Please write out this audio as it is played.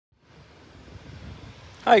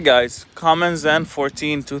Hi guys, Cummins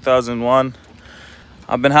n14 2001.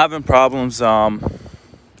 I've been having problems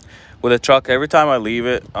with the truck every time I leave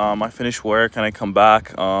it. I finish work and I come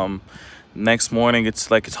back. Next morning it's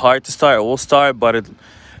hard to start. It will start, but it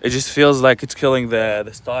just feels like it's killing the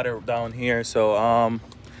starter down here. So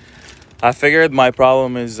I figured my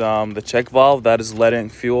problem is the check valve that is letting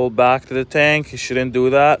fuel back to the tank. It shouldn't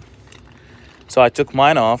do that. So I took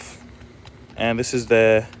mine off, and this is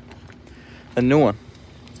the new one.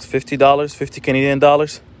 It's $50, 50 Canadian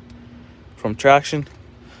dollars from Traction.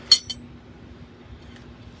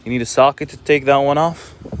 You need a socket to take that one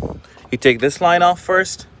off. You take this line off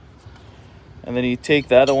first, and then you take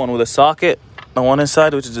the other one with a socket, the one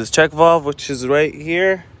inside, which is the check valve, which is right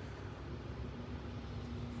here.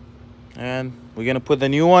 And we're gonna put the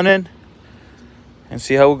new one in and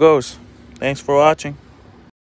see how it goes. Thanks for watching.